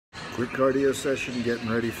Quick cardio session, getting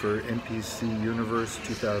ready for NPC Universe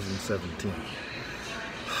 2017.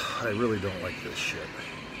 I really don't like this shit.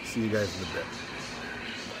 See you guys in a bit.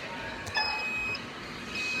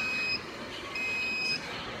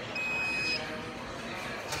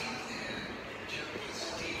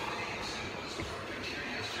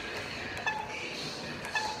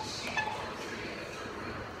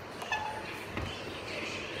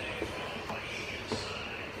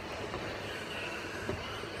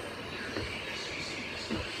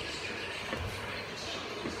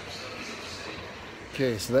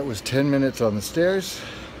 Okay, so that was 10 minutes on the stairs,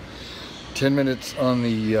 10 minutes on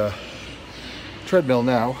the treadmill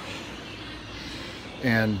now,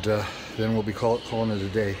 and then we'll be calling it a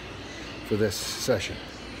day for this session.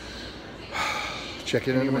 Check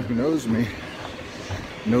in. Anyone who knows me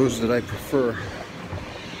knows that I prefer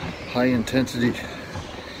high intensity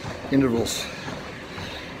intervals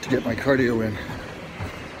to get my cardio in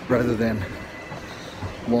rather than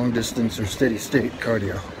long distance or steady state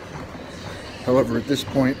cardio. However, at this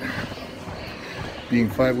point,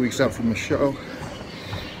 being 5 weeks out from the show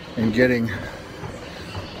and getting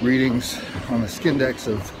readings on the Skindex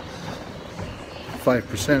of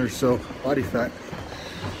 5% or so body fat,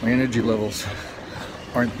 my energy levels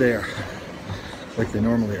aren't there like they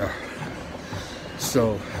normally are.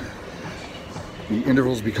 So the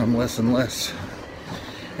intervals become less and less,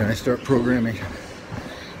 and I start programming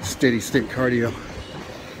steady state cardio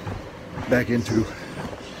back into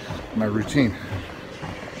my routine.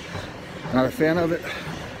 Not a fan of it,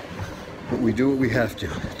 but we do what we have to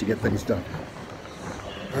get things done.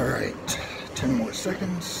 All right, 10 more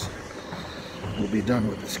seconds. We'll be done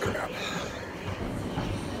with this crap.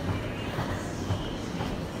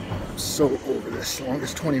 I'm so over this.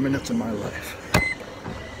 Longest 20 minutes of my life.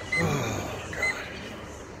 Oh, God.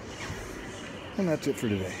 And that's it for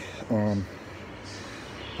today.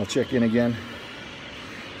 I'll check in again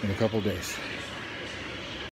in a couple days.